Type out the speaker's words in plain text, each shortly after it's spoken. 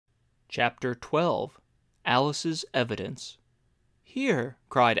Chapter 12. Alice's Evidence. "Here!"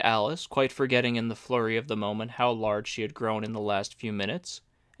 cried Alice, quite forgetting in the flurry of the moment how large she had grown in the last few minutes,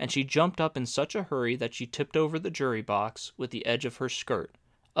 and she jumped up in such a hurry that she tipped over the jury box with the edge of her skirt,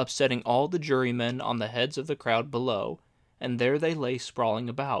 upsetting all the jurymen on the heads of the crowd below, and there they lay sprawling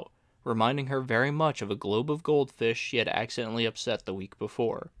about, reminding her very much of a globe of goldfish she had accidentally upset the week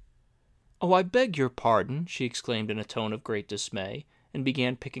before. "Oh, I beg your pardon!" she exclaimed in a tone of great dismay, and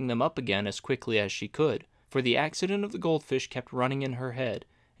began picking them up again as quickly as she could, for the accident of the goldfish kept running in her head,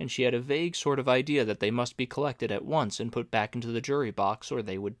 and she had a vague sort of idea that they must be collected at once and put back into the jury box, or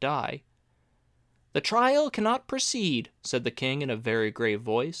they would die. "The trial cannot proceed," said the king in a very grave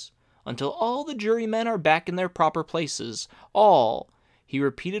voice, "until all the jurymen are back in their proper places. All," he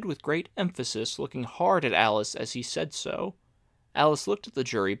repeated with great emphasis, looking hard at Alice as he said so. Alice looked at the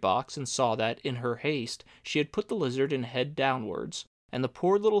jury box and saw that, in her haste, she had put the lizard in head downwards, and the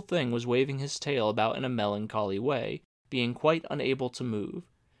poor little thing was waving his tail about in a melancholy way, being quite unable to move.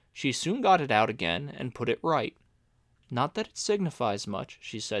 She soon got it out again, and put it right. "Not that it signifies much,"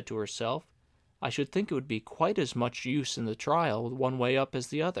 she said to herself. "I should think it would be quite as much use in the trial one way up as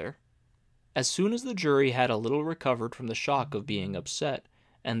the other." As soon as the jury had a little recovered from the shock of being upset,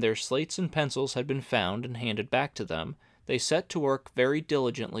 and their slates and pencils had been found and handed back to them, they set to work very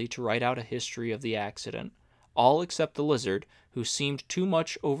diligently to write out a history of the accident, all except the lizard, who seemed too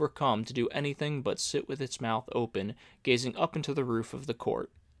much overcome to do anything but sit with its mouth open, gazing up into the roof of the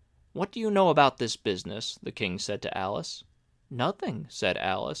court. "What do you know about this business?" the king said to Alice. "Nothing," said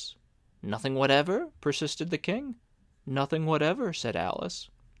Alice. "Nothing whatever?" persisted the king. "Nothing whatever," said Alice.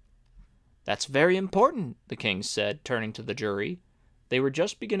 "That's very important," the king said, turning to the jury. They were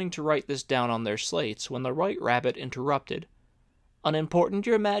just beginning to write this down on their slates when the White Rabbit interrupted. "Unimportant,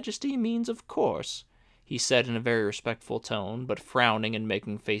 your majesty, means of course," he said in a very respectful tone, but frowning and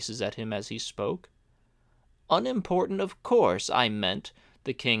making faces at him as he spoke. "Unimportant, of course, I meant,"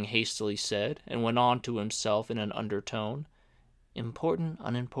 the king hastily said, and went on to himself in an undertone. "Important,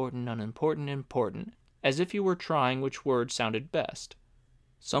 unimportant, unimportant, important," as if he were trying which word sounded best.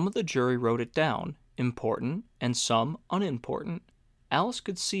 Some of the jury wrote it down, important, and some unimportant. Alice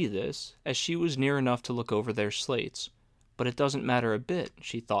could see this, as she was near enough to look over their slates, but it doesn't matter a bit,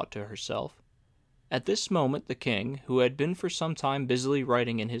 she thought to herself. At this moment the king, who had been for some time busily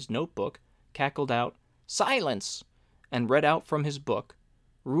writing in his notebook, cackled out, "Silence!" and read out from his book,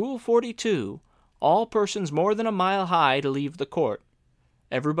 "Rule 42, all persons more than a mile high to leave the court."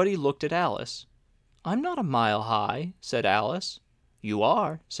 Everybody looked at Alice. "I'm not a mile high," said Alice. "You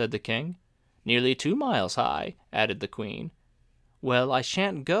are," said the king. "Nearly 2 miles high," added the queen. "Well, I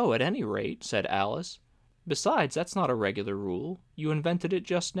shan't go at any rate," said Alice. "Besides, that's not a regular rule. You invented it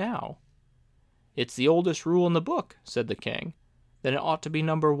just now." "It's the oldest rule in the book," said the king. "Then it ought to be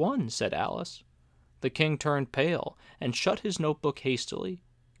number 1, said Alice. The king turned pale, and shut his notebook hastily.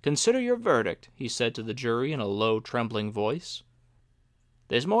 "Consider your verdict," he said to the jury in a low, trembling voice.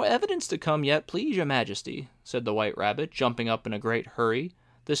 "There's more evidence to come yet, please your majesty," said the White Rabbit, jumping up in a great hurry.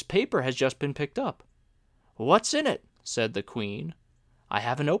 "This paper has just been picked up." "What's in it?" said the queen. "I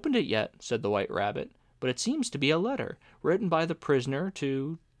haven't opened it yet," said the White Rabbit, "but it seems to be a letter, written by the prisoner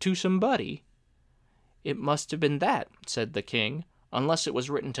to somebody." "It must have been that," said the king, "unless it was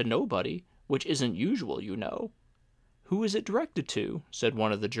written to nobody, which isn't usual, you know." "Who is it directed to?" said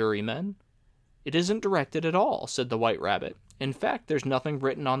one of the jurymen. "It isn't directed at all," said the White Rabbit. "In fact, there's nothing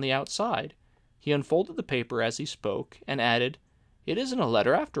written on the outside." He unfolded the paper as he spoke, and added, "It isn't a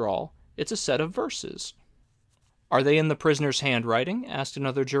letter after all. It's a set of verses." "Are they in the prisoner's handwriting?" asked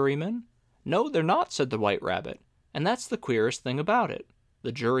another juryman. "No, they're not," said the White Rabbit, "and that's the queerest thing about it."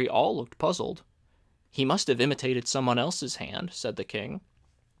 The jury all looked puzzled. "He must have imitated someone else's hand," said the king.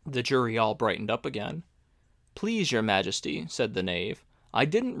 The jury all brightened up again. "Please, your majesty," said the knave, "I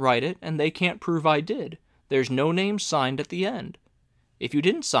didn't write it, and they can't prove I did. There's no name signed at the end." "If you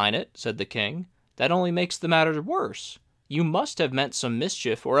didn't sign it," said the king, "that only makes the matter worse. You must have meant some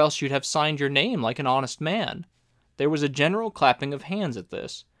mischief, or else you'd have signed your name like an honest man." There was a general clapping of hands at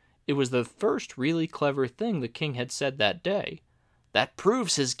this. It was the first really clever thing the king had said that day. "That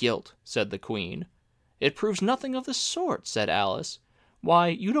proves his guilt," said the queen. "It proves nothing of the sort," said Alice. "Why,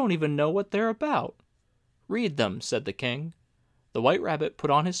 you don't even know what they're about." "Read them," said the king. The White Rabbit put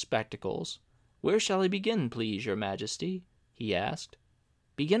on his spectacles. "Where shall I begin, please, your majesty?" he asked.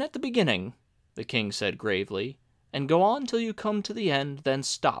 "Begin at the beginning," the king said gravely, "and go on till you come to the end, then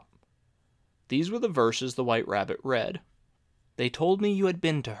stop." These were the verses the White Rabbit read. "They told me you had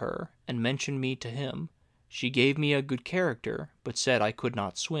been to her, and mentioned me to him. She gave me a good character, but said I could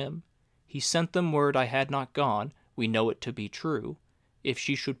not swim. He sent them word I had not gone, we know it to be true. If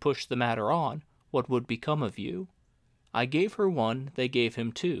she should push the matter on, what would become of you? I gave her 1, they gave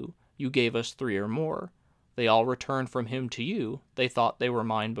him 2, you gave us 3 or more. They all returned from him to you, they thought they were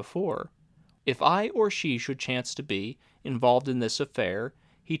mine before. If I or she should chance to be involved in this affair,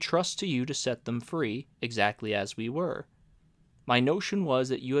 he trusts to you to set them free, exactly as we were. My notion was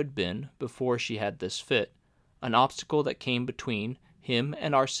that you had been, before she had this fit, an obstacle that came between him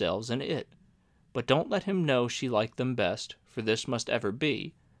and ourselves and it. But don't let him know she liked them best, for this must ever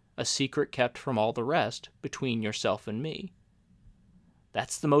be a secret kept from all the rest, between yourself and me.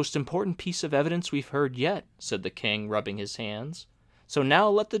 That's the most important piece of evidence we've heard yet, said the king, rubbing his hands. So now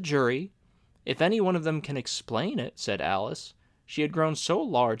let the jury— If any one of them can explain it, said Alice. She had grown so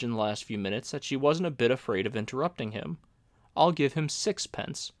large in the last few minutes that she wasn't a bit afraid of interrupting him. I'll give him 6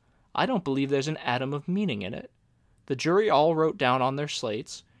 pence. I don't believe there's an atom of meaning in it. The jury all wrote down on their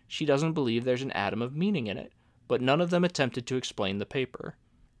slates, she doesn't believe there's an atom of meaning in it, but none of them attempted to explain the paper.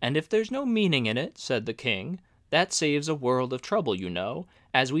 And if there's no meaning in it, said the king, that saves a world of trouble, you know,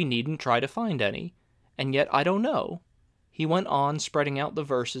 as we needn't try to find any. And yet I don't know. He went on, spreading out the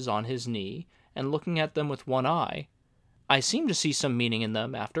verses on his knee, and looking at them with one eye. I seem to see some meaning in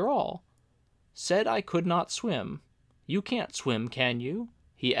them, after all. Said I could not swim. You can't swim, can you?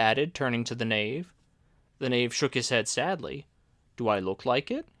 He added, turning to the knave. The knave shook his head sadly. Do I look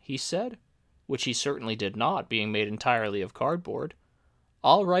like it? He said, which he certainly did not, being made entirely of cardboard.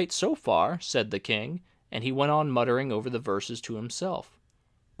 All right so far, said the king, and he went on muttering over the verses to himself.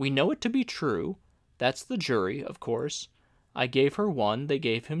 We know it to be true. That's the jury, of course. I gave her 1, they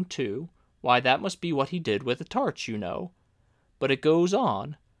gave him 2. Why, that must be what he did with the tarts, you know. But it goes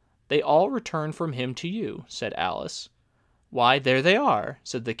on. They all returned from him to you, said Alice. Why, there they are,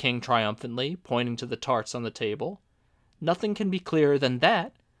 said the king triumphantly, pointing to the tarts on the table. Nothing can be clearer than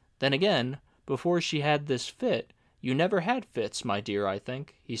that. Then again, before she had this fit, you never had fits, my dear, I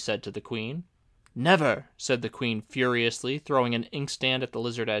think, he said to the queen. Never, said the queen furiously, throwing an inkstand at the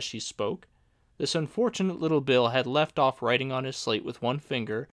lizard as she spoke. This unfortunate little Bill had left off writing on his slate with one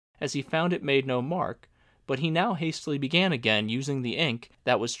finger, as he found it made no mark, but he now hastily began again using the ink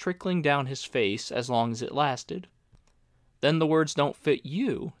that was trickling down his face as long as it lasted. Then the words don't fit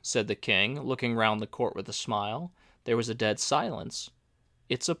you, said the king, looking round the court with a smile. There was a dead silence.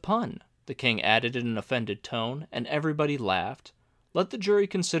 It's a pun, the king added in an offended tone, and everybody laughed. Let the jury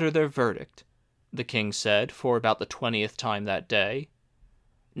consider their verdict, the king said, for about the 20th time that day.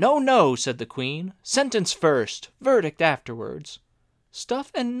 No, no, said the queen. Sentence first, verdict afterwards.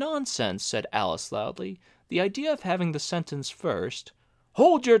 Stuff and nonsense, said Alice loudly. The idea of having the sentence first.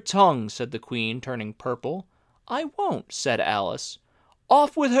 Hold your tongue, said the queen, turning purple. I won't, said Alice.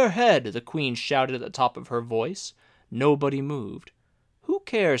 Off with her head, the queen shouted at the top of her voice. Nobody moved. Who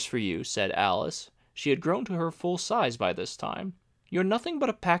cares for you, said Alice. She had grown to her full size by this time. You're nothing but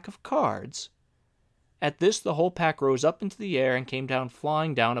a pack of cards. At this the whole pack rose up into the air and came down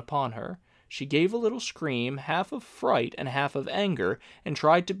flying down upon her. She gave a little scream, half of fright and half of anger, and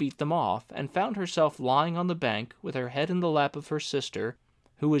tried to beat them off, and found herself lying on the bank with her head in the lap of her sister,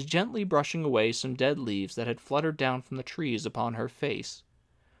 who was gently brushing away some dead leaves that had fluttered down from the trees upon her face.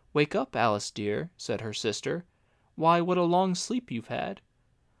 Wake up, Alice dear, said her sister. Why, what a long sleep you've had.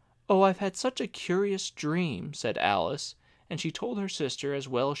 Oh, I've had such a curious dream, said Alice, and she told her sister as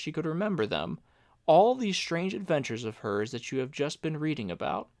well as she could remember them, all these strange adventures of hers that you have just been reading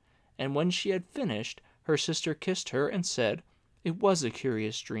about. And when she had finished, her sister kissed her and said, It was a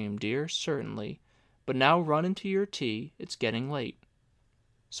curious dream, dear, certainly, but now run into your tea, it's getting late.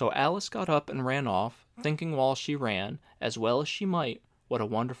 So Alice got up and ran off, thinking while she ran, as well as she might, what a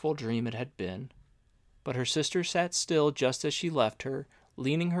wonderful dream it had been. But her sister sat still just as she left her,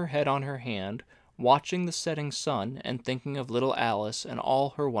 leaning her head on her hand, watching the setting sun and thinking of little Alice and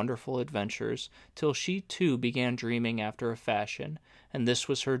all her wonderful adventures, till she too began dreaming after a fashion, and this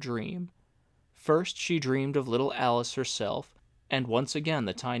was her dream. First she dreamed of little Alice herself, and once again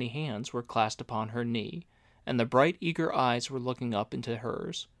the tiny hands were clasped upon her knee, and the bright eager eyes were looking up into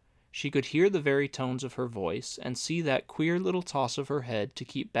hers. She could hear the very tones of her voice, and see that queer little toss of her head to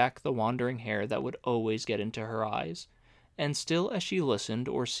keep back the wandering hair that would always get into her eyes. And still as she listened,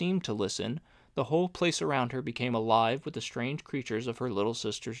 or seemed to listen, the whole place around her became alive with the strange creatures of her little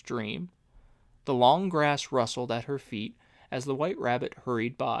sister's dream. The long grass rustled at her feet as the white rabbit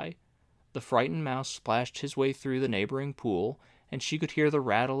hurried by. The frightened mouse splashed his way through the neighboring pool, and she could hear the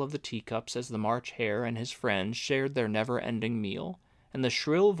rattle of the teacups as the March Hare and his friends shared their never-ending meal, and the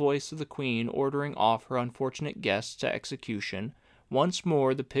shrill voice of the queen ordering off her unfortunate guests to execution. Once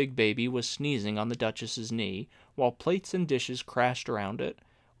more the pig baby was sneezing on the Duchess's knee, while plates and dishes crashed around it.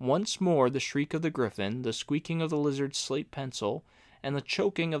 Once more the shriek of the griffin, the squeaking of the lizard's slate pencil, and the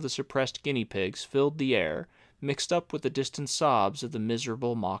choking of the suppressed guinea pigs filled the air, mixed up with the distant sobs of the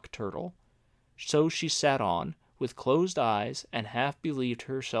miserable mock turtle. So she sat on, with closed eyes, and half believed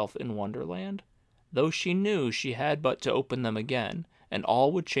herself in Wonderland, though she knew she had but to open them again, and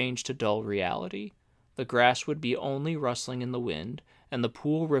all would change to dull reality. The grass would be only rustling in the wind, and the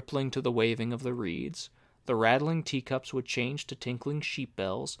pool rippling to the waving of the reeds. The rattling teacups would change to tinkling sheep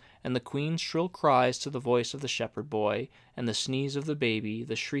bells, and the queen's shrill cries to the voice of the shepherd boy, and the sneeze of the baby,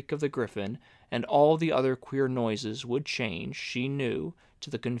 the shriek of the griffin, and all the other queer noises would change, she knew, to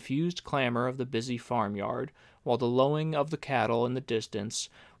the confused clamor of the busy farmyard, while the lowing of the cattle in the distance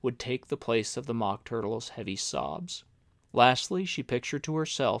would take the place of the mock turtle's heavy sobs. Lastly, she pictured to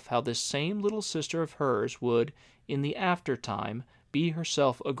herself how this same little sister of hers would, in the after-time, be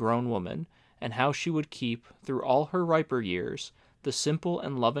herself a grown woman, and how she would keep, through all her riper years, the simple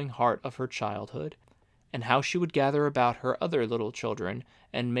and loving heart of her childhood, and how she would gather about her other little children,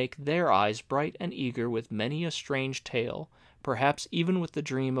 and make their eyes bright and eager with many a strange tale, perhaps even with the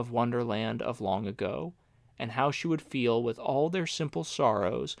dream of Wonderland of long ago, and how she would feel with all their simple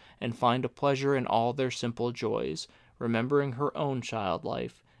sorrows, and find a pleasure in all their simple joys, remembering her own child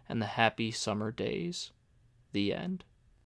life and the happy summer days. The end.